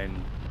you can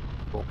then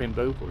swap in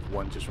both, or if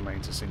one just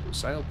remains a single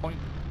sale point.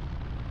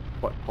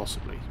 Quite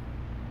possibly.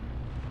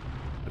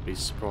 I'd be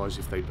surprised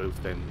if they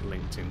both then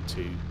linked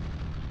into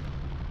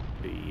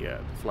the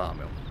flour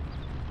mill.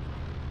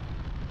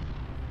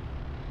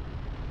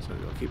 So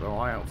we've got to keep our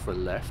eye out for a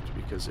left,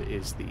 because it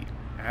is the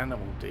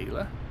animal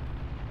dealer.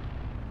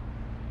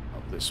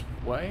 Up this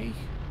way.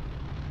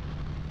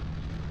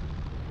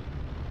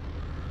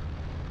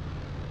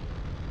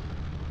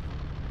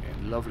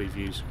 And lovely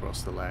views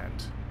across the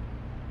land.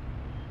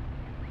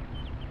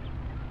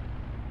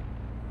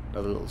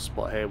 Another little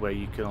spot here where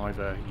you can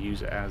either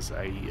use it as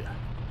a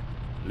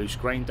loose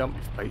grain dump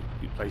if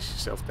you place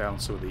yourself down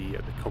some of the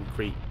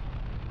concrete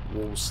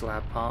wall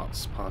slab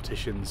parts,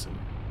 partitions, and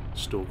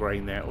store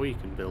grain there, or you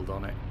can build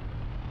on it.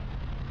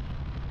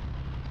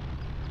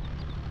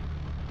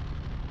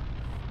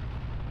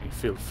 And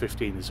field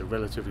 15 is a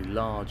relatively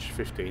large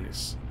 15.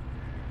 It's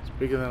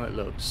bigger than it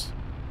looks.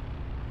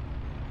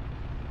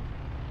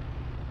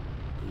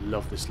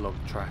 Love this log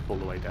track all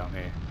the way down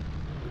here.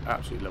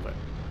 Absolutely love it.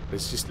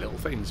 There's just little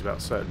things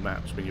about certain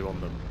maps when you're on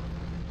them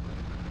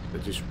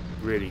that just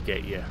really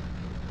get you.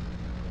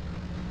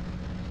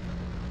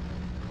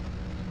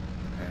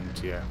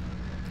 And yeah,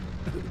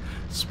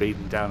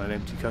 speeding down an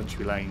empty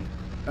country lane,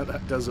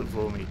 that does it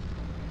for me.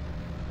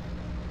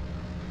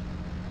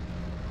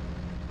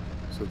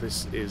 So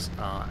this is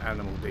our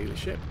animal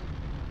dealership.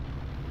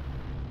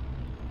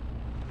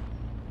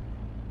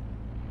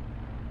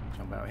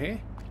 Jump out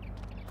here.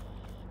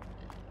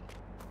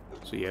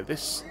 So yeah,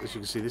 this, as you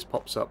can see, this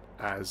pops up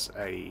as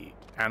a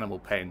animal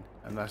pen,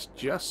 and that's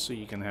just so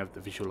you can have the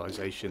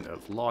visualization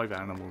of live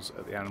animals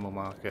at the animal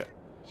market.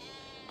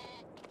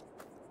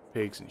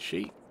 Pigs and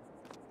sheep.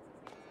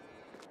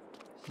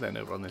 Then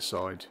over on this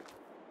side,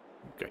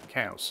 we've got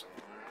cows.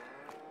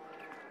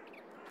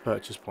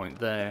 Purchase point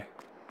there.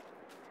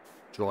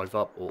 Drive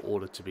up or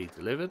order to be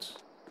delivered.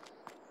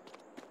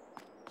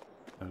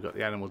 And we've got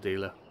the animal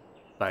dealer,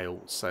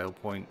 bale, sale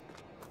point,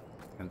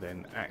 and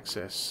then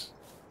access.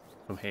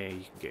 From here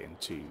you can get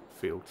into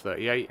field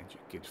 38, and you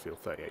can get to field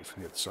 38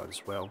 from the other side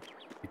as well.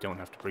 You don't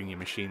have to bring your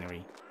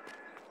machinery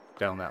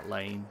down that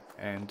lane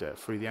and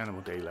through the animal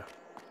dealer.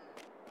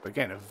 But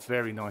again, a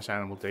very nice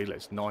animal dealer.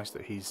 It's nice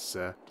that he's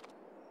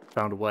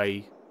found a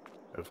way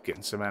of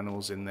getting some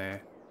animals in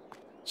there.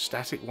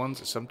 Static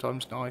ones are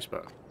sometimes nice,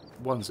 but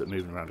ones that are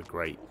moving around are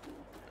great.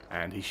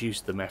 And he's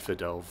used the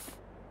method of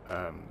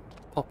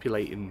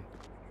populating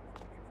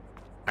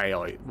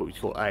AI, what we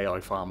call AI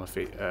farmer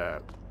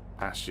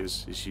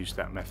pastures. He's used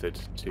that method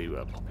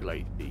to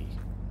populate the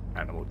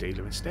animal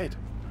dealer instead.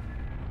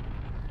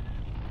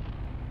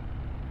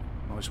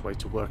 Nice way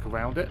to work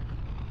around it.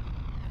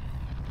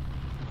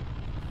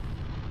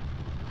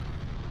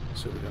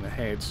 So we're going to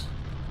head,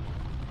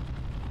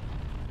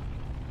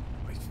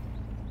 I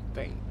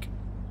think,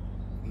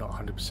 not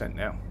 100%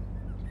 now.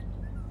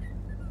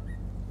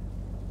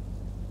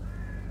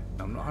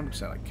 No, I'm not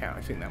 100% I can.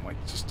 I think that might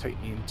just take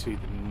me into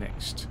the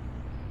next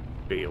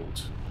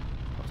field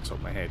off the top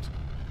of my head.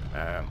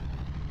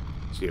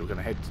 So yeah, we're going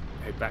to head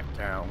back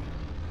down,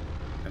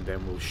 and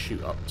then we'll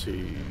shoot up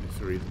to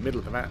through the middle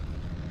of the map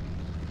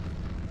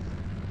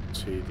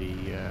to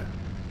the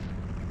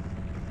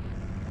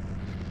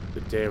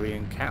dairy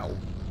and cattle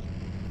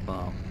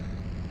farm.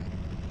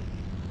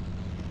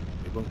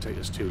 It won't take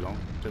us too long,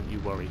 don't you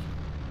worry.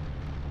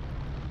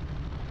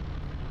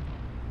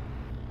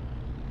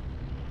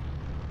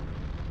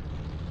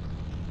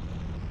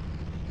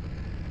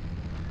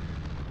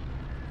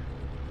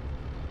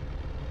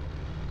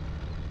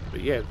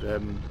 But yeah,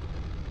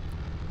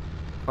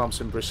 Farm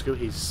Sim Brisco,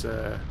 he's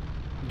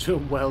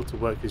doing well to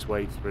work his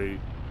way through,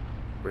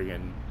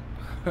 bringing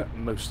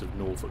most of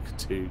Norfolk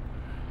to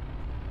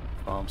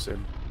Farm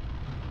Sim.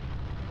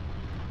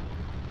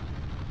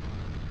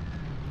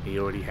 He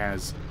already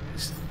has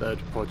his third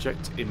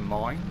project in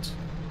mind,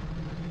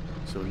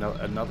 so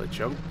another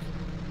chunk.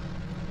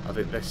 I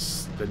think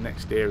the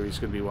next area is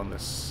going to be one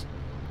that's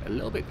a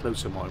little bit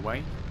closer my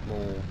way,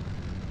 more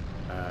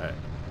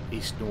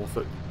East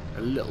Norfolk,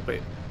 a little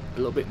bit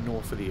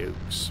north of the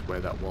Oaks,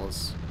 where that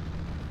was.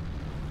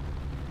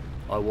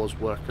 I was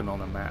working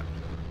on a map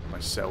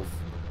myself.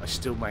 I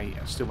still may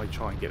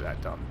try and get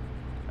that done.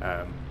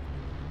 A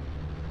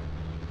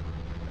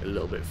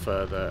little bit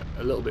further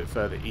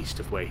east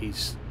of where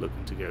he's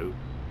looking to go.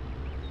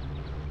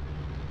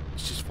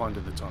 It's just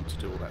finding the time to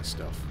do all that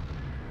stuff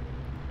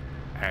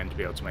and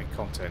be able to make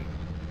content.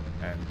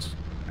 And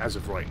as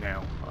of right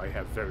now, I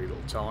have very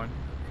little time.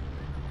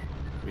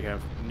 We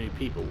have new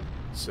people,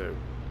 so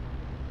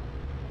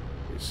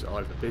it's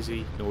either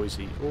busy,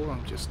 noisy, or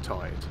I'm just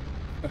tired.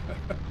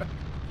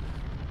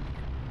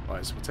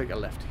 Right, so we'll take a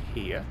left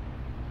here,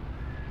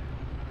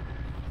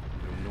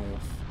 go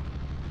north,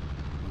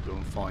 we'll go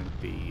and find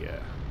the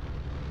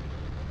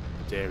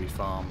dairy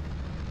farm.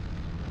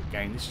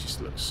 Again, this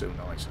just looks so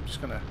nice. I'm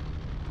just gonna,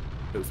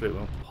 hopefully it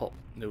won't pop,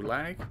 no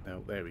lag.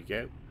 No, there we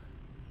go.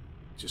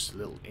 Just a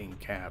little in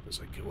cab as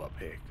I go up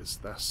here, because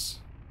that's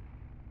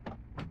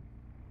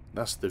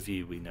the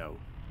view we know.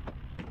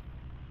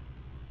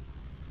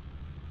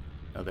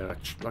 Now there are,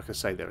 like I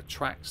say, there are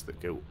tracks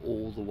that go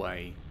all the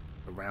way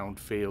around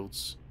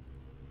fields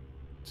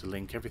to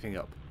link everything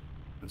up,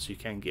 and so you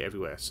can get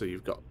everywhere. So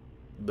you've got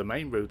the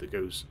main road that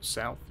goes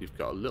south, you've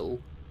got a little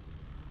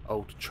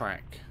old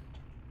track,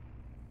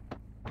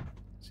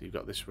 so you've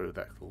got this road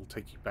that will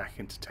take you back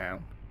into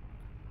town.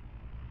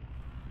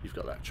 You've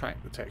got that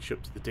track that takes you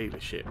up to the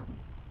dealership,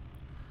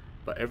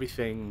 but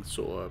everything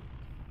sort of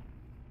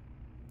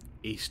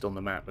east on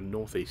the map and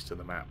northeast of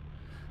the map,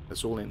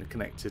 that's all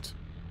interconnected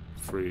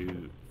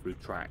through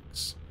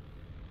tracks.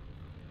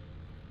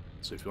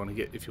 So if you want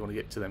to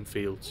get to them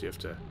fields, you have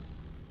to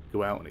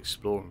go out and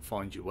explore and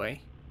find your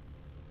way.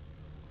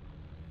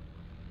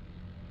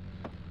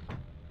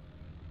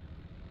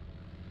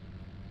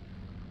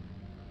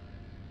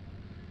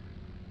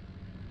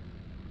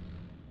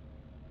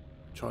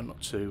 Try not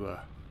to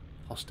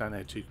hoss down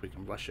there too quick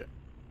and rush it.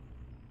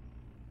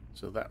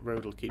 So that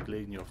road will keep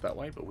leading you off that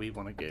way, but we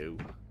want to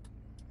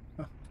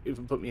go.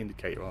 Even put my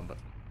indicator on, but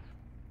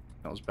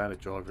not as bad a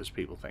driver as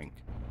people think.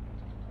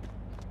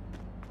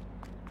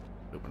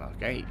 Open our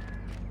gate.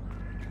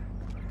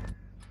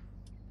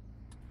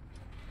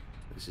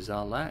 This is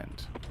our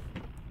land.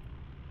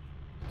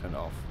 Turn it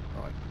off.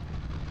 Right.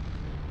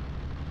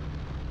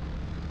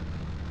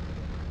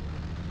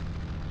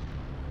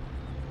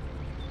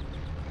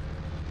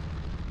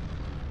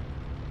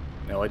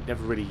 Now, I'd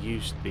never really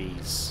used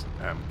these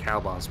cow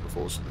barns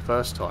before, so the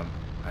first time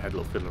I had a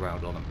little fiddle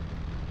around on them,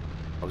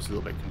 I was a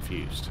little bit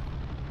confused.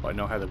 But I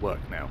know how they work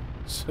now,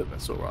 so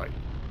that's alright.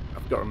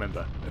 I've got to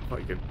remember, if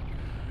I can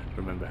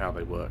remember how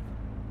they work.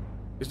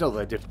 It's not that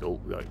they're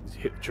difficult, like,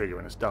 hit the trigger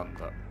and it's done,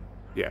 but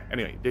yeah.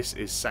 Anyway, this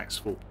is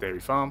Saxthorpe Dairy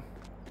Farm.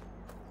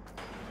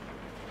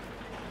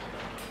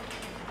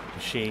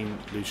 Machine,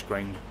 loose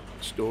grain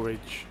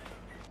storage.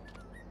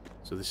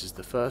 So this is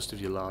the first of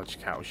your large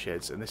cattle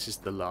sheds, and this is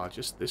the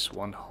largest. This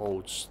one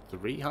holds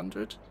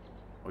 300.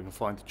 I can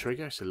find the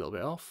trigger, it's a little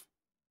bit off.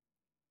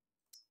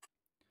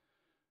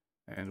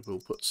 And we'll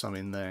put some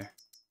in there.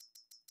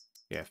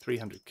 Yeah,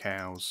 300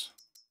 cows.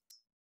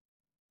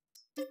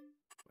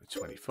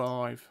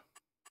 25.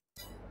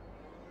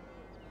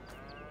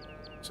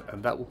 So,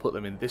 and that will put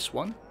them in this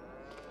one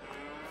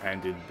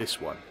and in this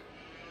one.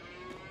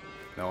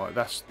 Now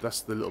that's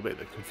the little bit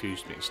that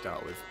confused me to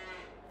start with.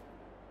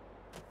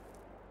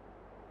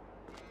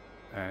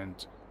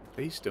 And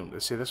these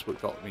don't, see, that's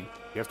what got me.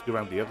 You have to go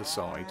around the other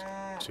side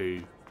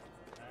to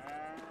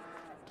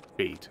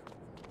feed.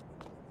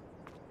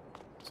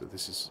 So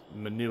this is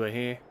manure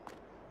here.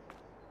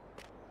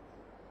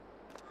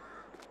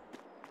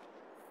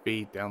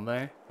 Feed down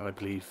there, and I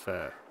believe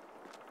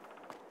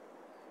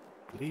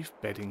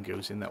bedding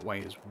goes in that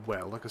way as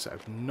well. Like I said,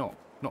 I've not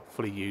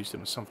fully used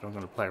them. It's something I'm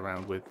going to play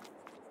around with.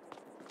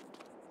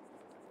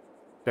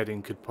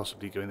 Bedding could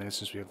possibly go in there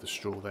since we have the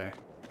straw there.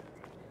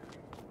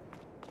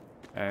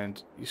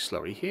 And your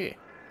slurry here.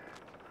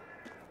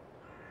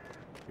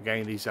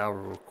 Again, these are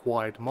a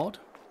required mod.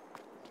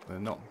 They're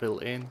not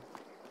built in.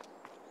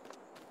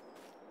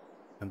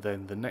 And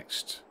then the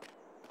next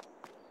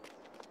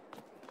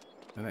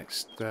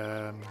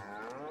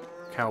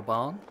cow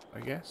barn,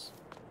 I guess,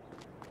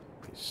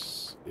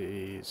 is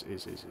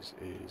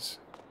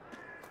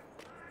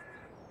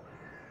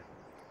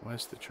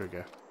where's the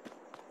trigger?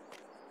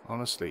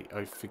 Honestly,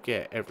 I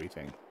forget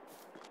everything.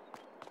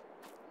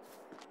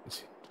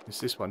 It's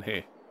this one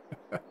here.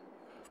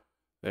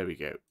 There we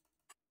go.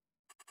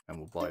 And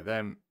we'll buy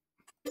them.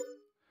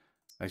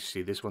 As you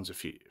see, this one's a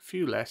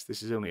few less.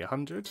 This is only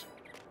 100.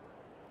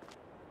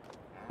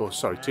 Oh,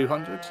 sorry,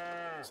 200.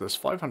 So there's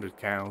 500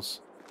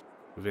 cows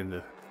within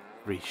the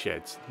 3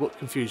 sheds. What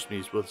confused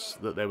me was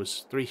that there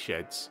was 3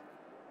 sheds,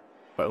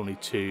 but only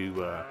 2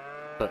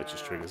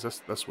 purchase triggers.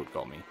 That's what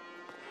got me.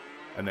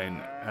 And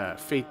then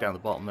feed down the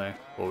bottom there,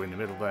 or in the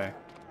middle there.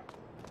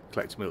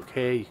 Collect milk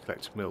here. You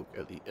collect milk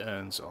at the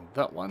urns on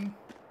that one.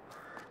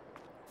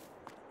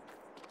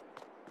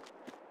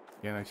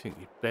 Again, I think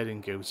your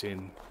bedding goes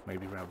in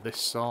maybe around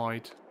this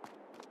side.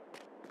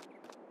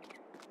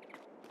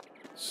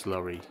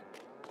 Slurry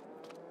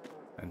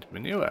and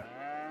manure.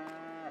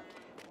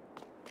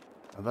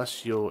 And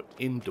that's your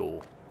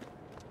indoor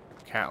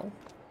cattle.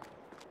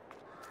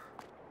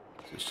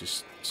 So it's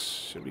just,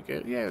 should we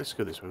go? Yeah, let's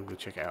go this way. We'll go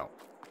check it out.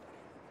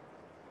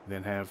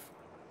 Then have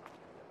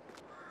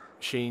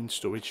machine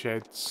storage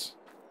sheds.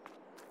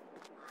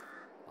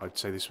 I'd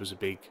say this was a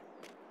big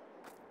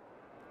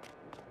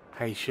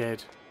hay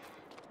shed.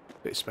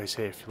 Bit of space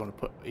here if you want to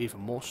put even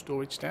more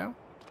storage down.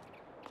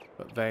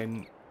 But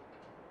then,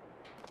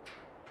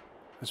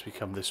 as we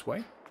come this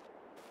way,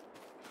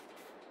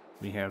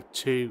 we have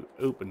 2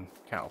 open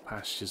cattle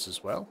pastures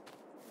as well.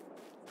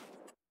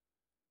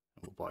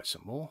 And we'll buy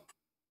some more.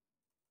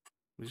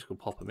 We're just going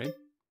to pop them in.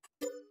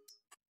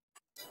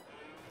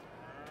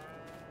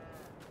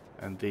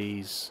 And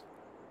these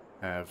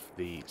have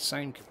the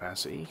same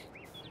capacity.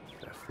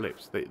 They're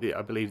flipped.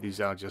 I believe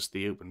these are just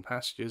the open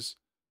pastures.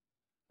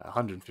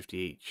 150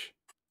 each.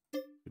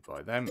 We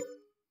buy them.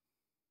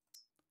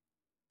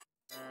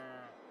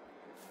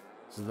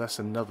 So that's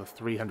another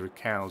 300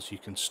 cows you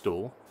can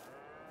store.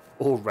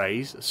 Or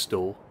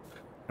store,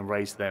 and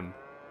raise them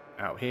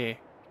out here.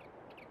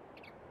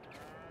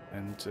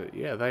 And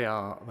yeah, they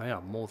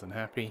are more than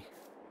happy,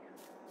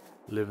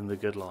 living the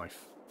good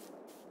life.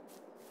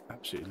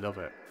 Absolutely love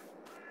it.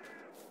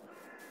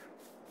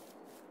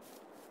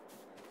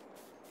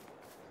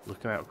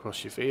 Looking out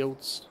across your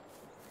fields.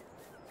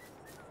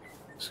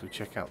 Let's go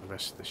check out the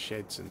rest of the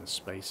sheds and the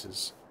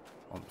spaces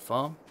on the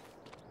farm.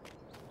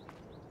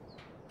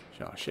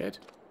 Our shed.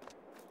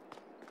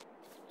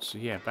 So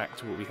yeah, back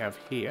to what we have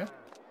here.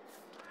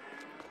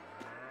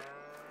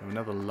 We have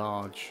another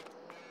large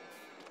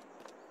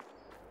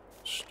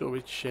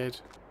storage shed.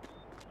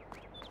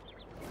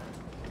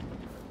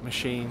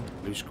 Machine,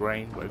 loose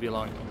grain, whatever you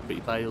like. Put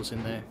your bales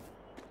in there.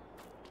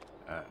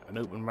 An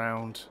open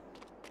round.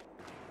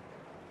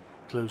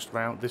 Closed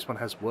round. This one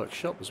has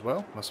workshop as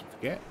well, mustn't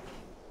forget.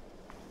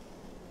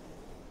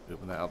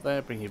 Open that up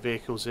there, bring your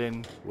vehicles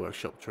in.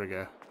 Workshop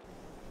trigger.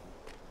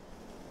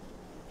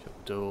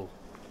 Shut the door.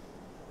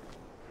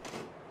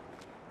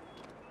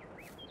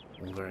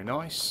 All very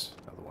nice.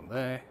 Another one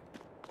there.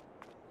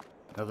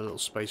 Another little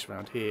space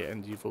around here,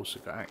 and you've also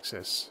got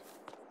access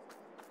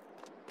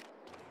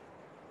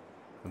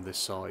from this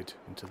side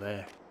into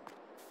there.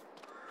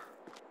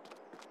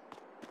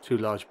 2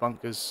 large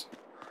bunkers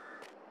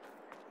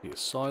for your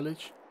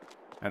silage,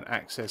 and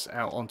access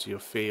out onto your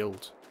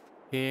field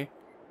here.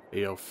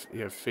 You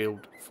have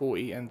field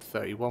 40 and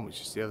 31, which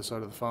is the other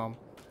side of the farm,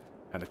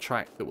 and a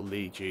track that will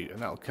lead you,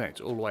 and that will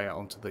connect all the way out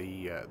onto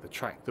the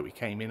track that we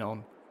came in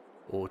on,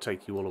 or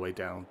take you all the way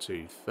down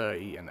to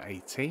 30 and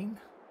 18.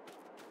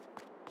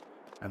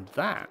 And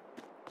that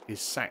is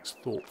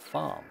Saxthorpe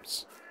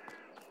Farms.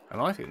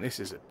 And I think this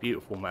is a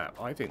beautiful map.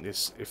 I think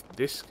this, if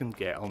this can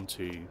get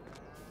onto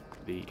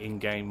the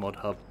in-game mod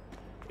hub,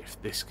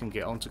 if this can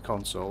get onto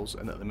consoles,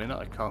 and at the minute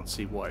I can't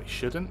see why it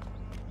shouldn't,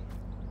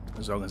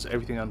 as long as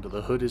everything under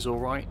the hood is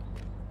alright,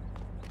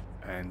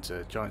 and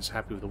Giant's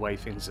happy with the way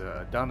things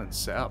are done and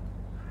set up,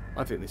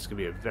 I think this could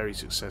be a very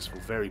successful,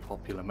 very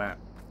popular map.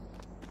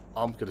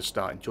 I'm going to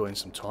start enjoying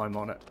some time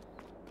on it.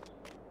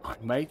 I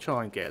may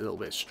try and get a little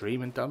bit of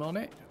streaming done on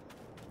it,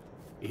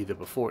 either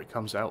before it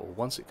comes out or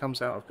once it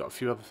comes out. I've got a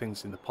few other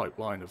things in the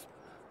pipeline of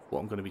what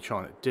I'm going to be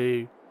trying to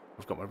do.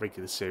 I've got my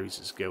regular series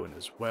that's going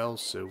as well,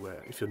 so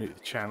if you're new to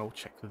the channel,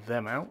 check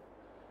them out.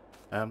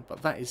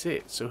 But that is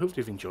it. So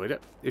hopefully you've enjoyed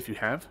it. If you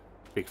have,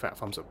 big fat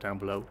thumbs up down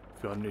below.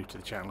 If you are new to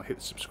the channel, hit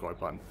the subscribe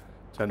button,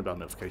 turn the bell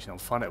notification on,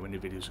 find out when new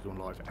videos are going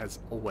live. As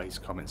always,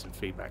 comments and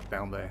feedback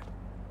down there.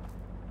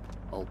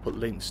 I'll put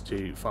links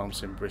to Farm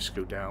Sim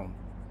Brisco down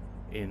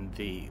in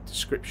the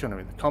description or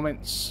in the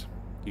comments.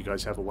 You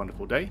guys have a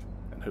wonderful day,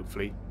 and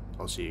hopefully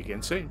I'll see you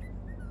again soon.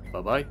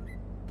 Bye bye.